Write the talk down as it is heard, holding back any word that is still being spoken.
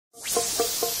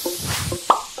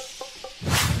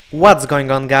What's going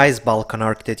on, guys? Balkan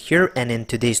Architect here, and in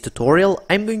today's tutorial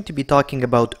I'm going to be talking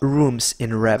about rooms in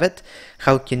Revit.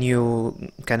 How can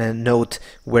you kind of note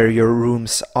where your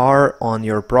rooms are on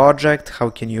your project, how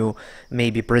can you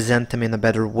maybe present them in a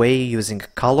better way using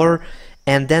color,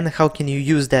 and then how can you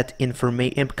use that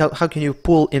information, how can you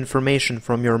pull information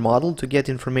from your model to get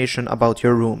information about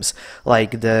your rooms,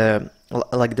 like the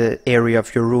area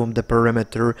of your room, the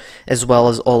perimeter, as well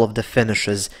as all of the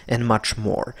finishes and much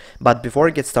more. But before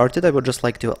I get started, I would just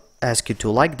like to ask you to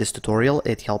like this tutorial.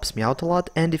 It helps me out a lot,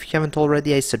 and if you haven't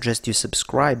already, I suggest you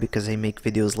subscribe because I make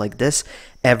videos like this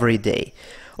every day.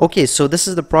 Okay, so this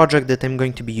is the project that I'm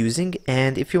going to be using,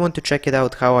 and if you want to check it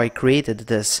out how I created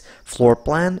this floor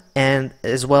plan, and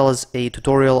as well as a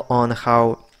tutorial on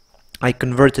how I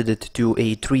converted it to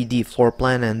a 3D floor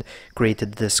plan and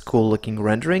created this cool looking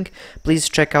rendering, please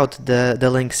check out the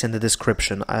links in the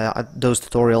description. Those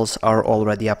tutorials are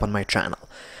already up on my channel.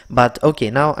 But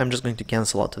okay, now I'm just going to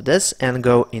cancel out of this and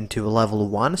go into level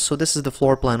 1. So this is the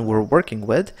floor plan we're working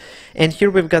with, and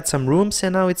here we've got some rooms,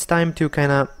 and now it's time to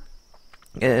kind of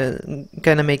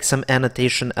make some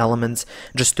annotation elements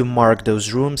just to mark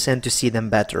those rooms and to see them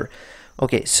better.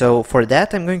 Okay, so for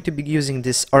that I'm going to be using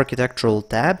this architectural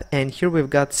tab, and here we've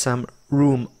got some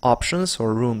room options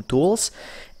or room tools,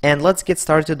 and let's get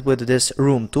started with this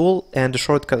room tool, and the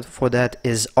shortcut for that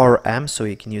is RM, so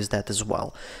you can use that as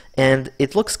well. And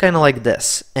it looks kind of like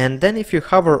this, and then if you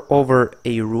hover over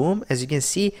a room, as you can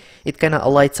see, it kind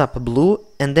of lights up blue,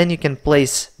 and then you can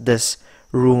place this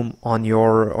room on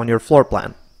your floor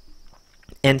plan.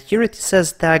 And here it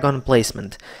says tag on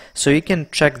placement, so you can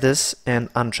check this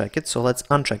and uncheck it. So let's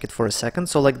uncheck it for a second.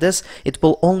 So like this, it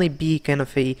will only be kind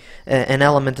of an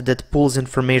element that pulls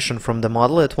information from the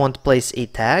model. It won't place a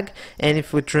tag, and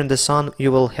if we turn this on,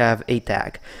 you will have a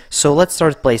tag. So let's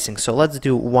start placing. So let's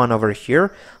do one over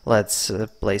here. Let's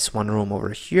place one room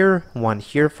over here, one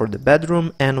here for the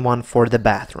bedroom, and one for the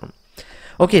bathroom.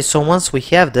 Okay, so once we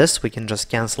have this, we can just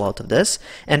cancel out of this,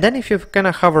 and then if you kind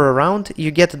of hover around, you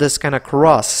get this kind of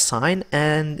cross sign,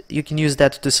 and you can use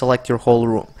that to select your whole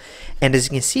room. And as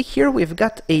you can see here, we've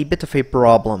got a bit of a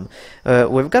problem.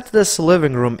 We've got this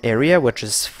living room area, which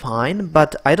is fine,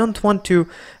 but I don't want to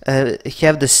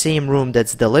have the same room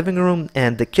that's the living room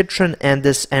and the kitchen and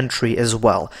this entry as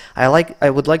well. I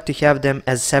would like to have them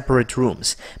as separate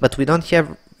rooms, but we don't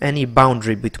have any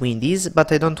boundary between these,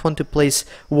 but I don't want to place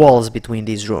walls between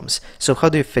these rooms. So how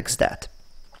do you fix that?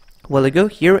 Well, you go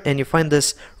here and you find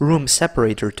this room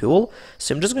separator tool.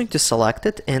 So I'm just going to select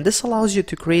it, and this allows you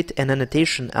to create an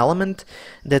annotation element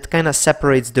that kind of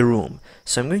separates the room.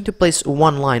 So I'm going to place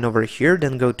one line over here,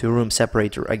 then go to room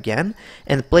separator again,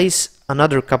 and place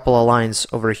another couple of lines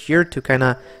over here to kind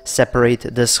of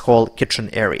separate this whole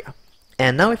kitchen area.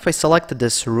 And now if I select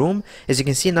this room, as you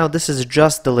can see now this is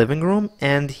just the living room,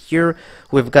 and here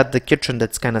we've got the kitchen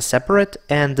that's kind of separate,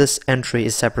 and this entry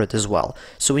is separate as well.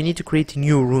 So we need to create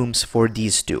new rooms for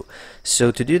these two. So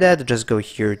to do that, just go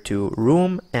here to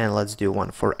room, and let's do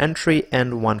one for entry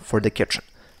and one for the kitchen.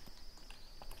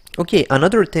 Okay,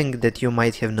 another thing that you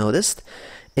might have noticed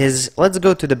is, let's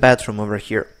go to the bathroom over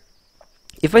here.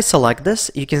 If I select this,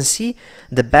 you can see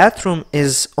the bathroom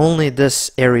is only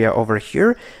this area over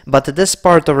here, but this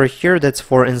part over here that's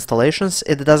for installations,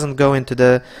 it doesn't go into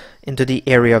the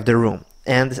area of the room.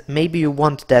 And maybe you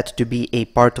want that to be a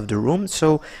part of the room,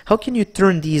 so how can you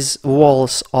turn these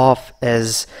walls off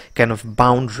as kind of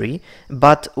boundary,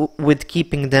 but with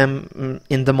keeping them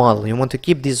in the model? You want to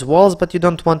keep these walls, but you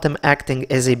don't want them acting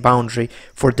as a boundary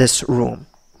for this room.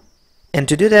 And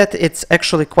to do that, it's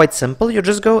actually quite simple. You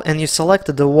just go and you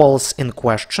select the walls in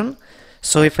question.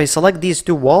 So if I select these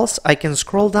two walls, I can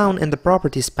scroll down in the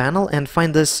properties panel and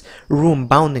find this room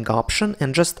bounding option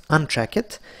and just uncheck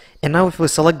it. And now if we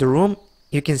select the room,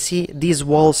 you can see these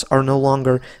walls are no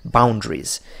longer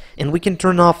boundaries. And we can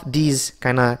turn off these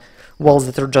kind of walls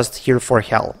that are just here for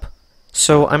help.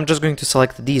 So I'm just going to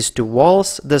select these two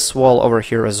walls, this wall over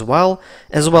here as well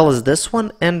as this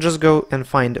one, and just go and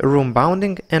find room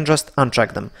bounding and just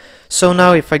uncheck them. So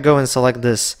now if I go and select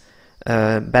this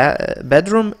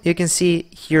bedroom, you can see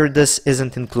here this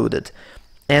isn't included.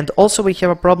 And also we have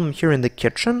a problem here in the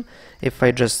kitchen. If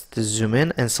I just zoom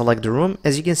in and select the room,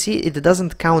 as you can see, it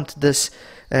doesn't count this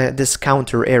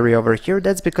counter area over here.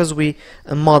 That's because we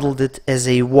modeled it as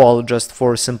a wall just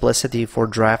for simplicity for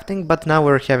drafting, but now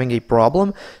we're having a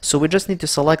problem. So we just need to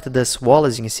select this wall.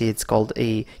 As you can see, it's called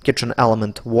a kitchen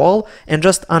element wall, and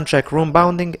just uncheck room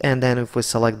bounding, and then if we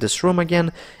select this room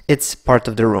again, it's part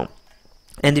of the room.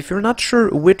 And if you're not sure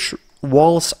which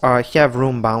walls have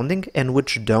room bounding and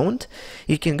which don't,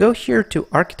 you can go here to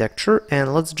Architecture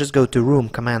and let's just go to Room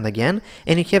command again,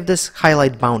 and you have this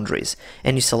highlight boundaries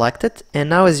and you select it, and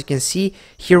now as you can see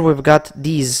here we've got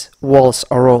these walls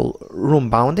are all room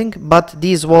bounding, but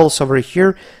these walls over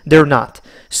here they're not.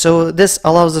 So this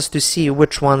allows us to see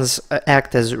which ones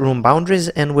act as room boundaries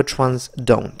and which ones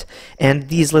don't. And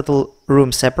these little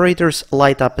room separators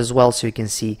light up as well, so you can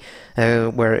see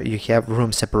where you have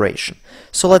room separation.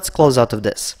 So let's close out of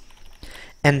this.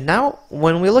 And now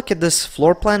when we look at this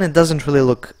floor plan, it doesn't really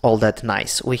look all that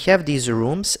nice. We have these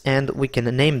rooms and we can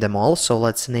name them all. So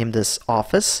let's name this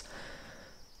office.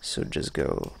 So just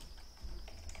go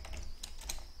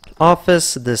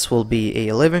office. This will be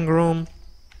a living room.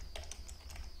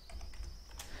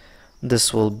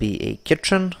 This will be a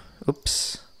kitchen.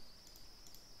 Oops.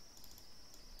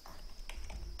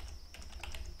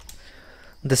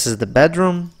 This is the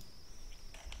bedroom.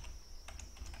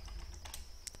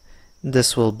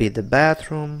 This will be the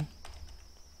bathroom.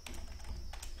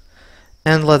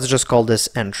 And let's just call this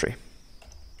entry.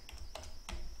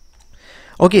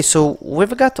 Okay, so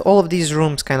we've got all of these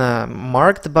rooms kind of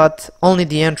marked, but only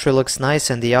the entry looks nice,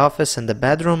 and the office and the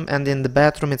bedroom, and in the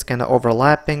bathroom it's kind of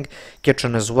overlapping,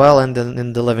 kitchen as well, and then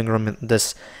in the living room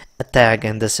this tag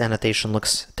and this annotation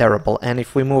looks terrible. And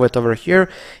if we move it over here,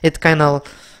 it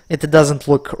doesn't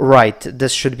look right.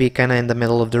 This should be kind of in the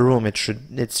middle of the room. It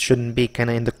shouldn't be kind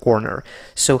of in the corner.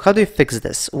 So how do you fix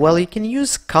this? Well, you can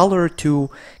use color to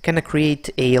kind of create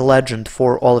a legend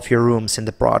for all of your rooms in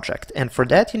the project. And for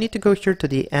that, you need to go here to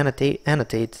the annotate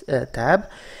tab,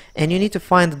 and you need to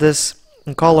find this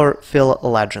color fill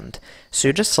legend. So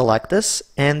you just select this,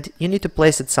 and you need to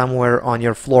place it somewhere on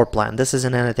your floor plan. This is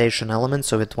an annotation element,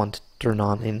 so it won't turn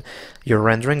on in your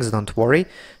renderings, don't worry.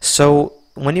 So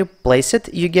when you place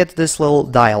it, you get this little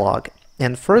dialog.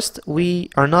 And first, we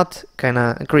are not kind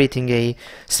of creating a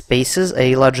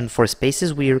legend for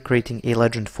spaces, we are creating a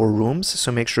legend for rooms,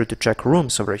 so make sure to check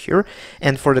rooms over here.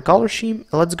 And for the color scheme,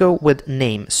 let's go with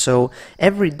name. So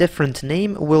every different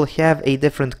name will have a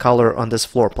different color on this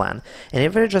floor plan. And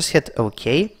if I just hit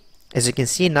OK, as you can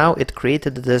see now, it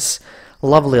created this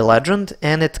lovely legend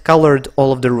and it colored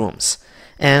all of the rooms.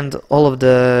 And all of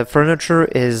the furniture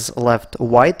is left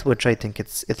white, which I think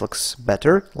it looks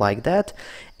better like that.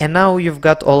 And now you've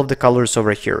got all of the colors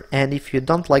over here. And if you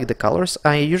don't like the colors,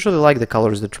 I usually like the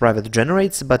colors that Revit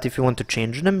generates, but if you want to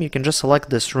change them, you can just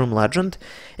select this room legend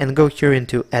and go here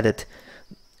into edit.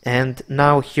 And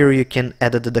now here you can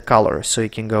edit the color. So you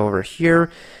can go over here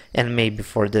and maybe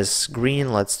for this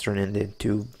green, let's turn it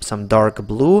into some dark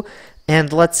blue.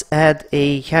 And let's add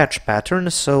a hatch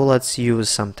pattern. So let's use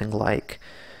something like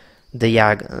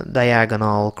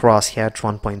diagonal cross hatch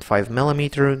 1.5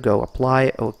 millimeter. Go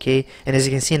apply, OK. And as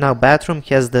you can see now, bathroom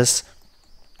has this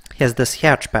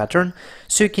hatch pattern.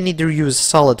 So you can either use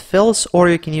solid fills or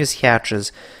you can use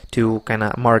hatches to kind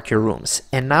of mark your rooms.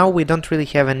 And now we don't really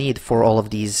have a need for all of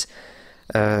these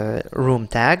room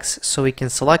tags, so we can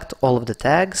select all of the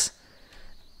tags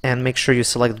and make sure you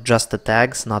select just the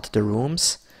tags, not the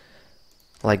rooms,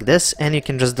 like this, and you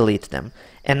can just delete them.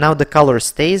 And now the color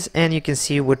stays and you can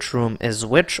see which room is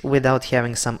which without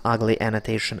having some ugly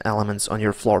annotation elements on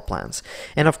your floor plans.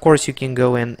 And of course you can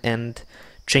go in and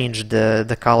change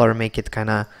the color, make it kind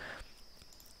of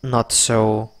not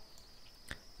so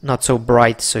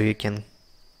bright, so you can,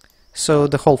 so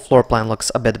the whole floor plan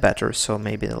looks a bit better. So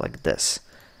maybe like this.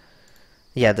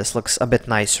 Yeah, this looks a bit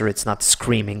nicer. It's not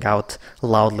screaming out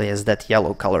loudly as that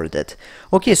yellow color did.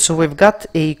 Okay, so we've got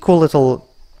a cool little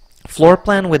floor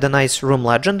plan with a nice room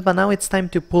legend, but now it's time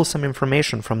to pull some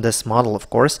information from this model, of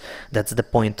course. That's the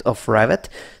point of Revit.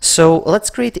 So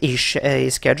let's create a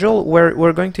schedule where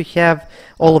we're going to have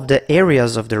all of the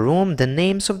areas of the room, the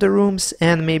names of the rooms,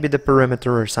 and maybe the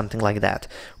perimeter or something like that.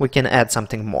 We can add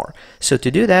something more. So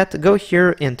to do that, go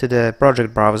here into the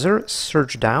project browser,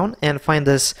 search down, and find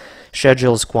this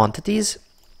schedules quantities,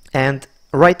 and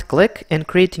right click and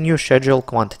create new schedule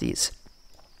quantities.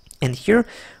 And here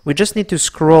we just need to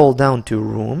scroll down to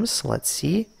rooms. Let's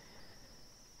see.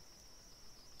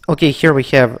 Okay, here we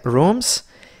have rooms,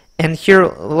 and here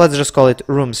let's just call it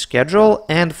room schedule.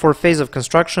 And for phase of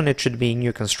construction, it should be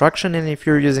new construction. And if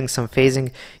you're using some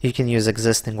phasing, you can use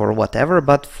existing or whatever.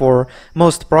 But for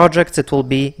most projects, it will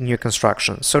be new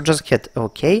construction. So just hit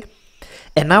OK.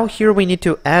 And now here we need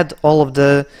to add all of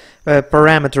the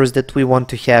parameters that we want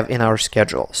to have in our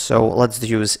schedule. So let's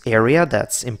use area.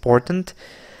 That's important.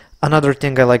 Another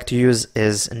thing I like to use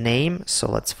is name, so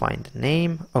let's find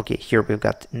name. Okay, here we've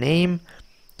got name,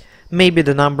 maybe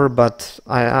the number, but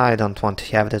I don't want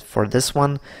to have that for this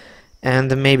one.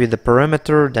 and maybe the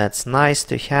perimeter, that's nice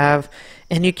to have.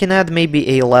 And you can add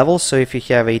maybe a level, so if you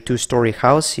have a 2-story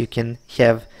house you can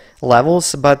have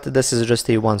levels, but this is just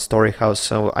a 1-story house,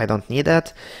 so I don't need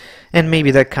that. And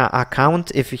maybe the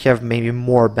account if you have maybe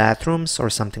more bathrooms or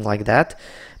something like that.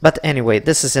 But anyway,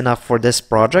 this is enough for this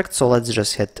project, so let's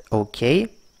just hit OK.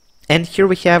 And here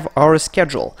we have our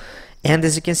schedule. And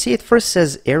as you can see, it first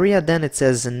says area, then it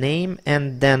says name,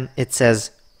 and then it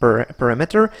says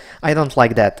perimeter. I don't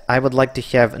like that. I would like to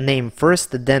have name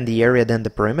first, then the area, then the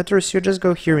perimeter. So you just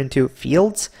go here into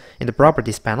fields, in the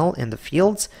properties panel, in the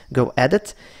fields, go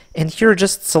edit, and here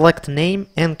just select name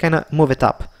and kind of move it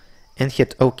up and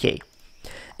hit OK.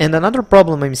 And another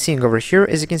problem I'm seeing over here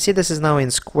is you can see this is now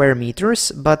in square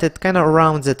meters, but it kind of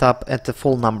rounds it up at the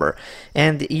full number.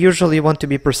 And usually you want to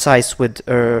be precise with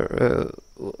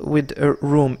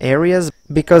room areas,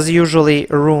 because usually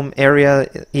room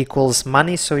area equals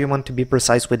money, so you want to be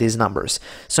precise with these numbers.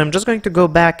 So I'm just going to go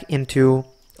back into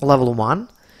level 1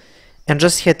 and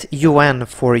just hit UN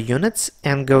for units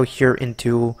and go here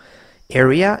into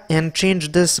area and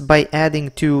change this by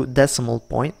adding 2 decimal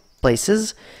point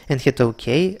places and hit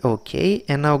OK, OK,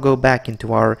 and now go back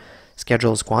into our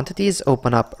schedules quantities,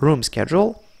 open up room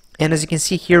schedule, and as you can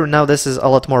see here, now this is a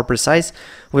lot more precise.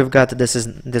 We've got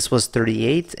this was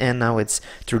 38 and now it's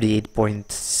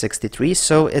 38.63,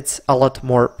 so it's a lot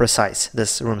more precise,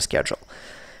 this room schedule.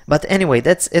 But anyway,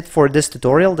 that's it for this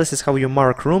tutorial. This is how you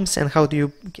mark rooms and how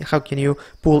can you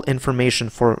pull information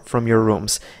from your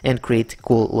rooms and create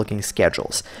cool looking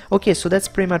schedules. Okay, so that's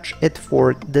pretty much it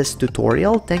for this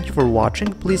tutorial. Thank you for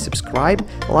watching. Please subscribe,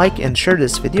 like and share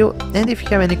this video, and if you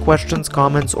have any questions,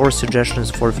 comments or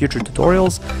suggestions for future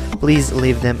tutorials, please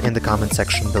leave them in the comment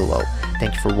section below.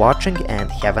 Thank you for watching and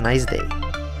have a nice day.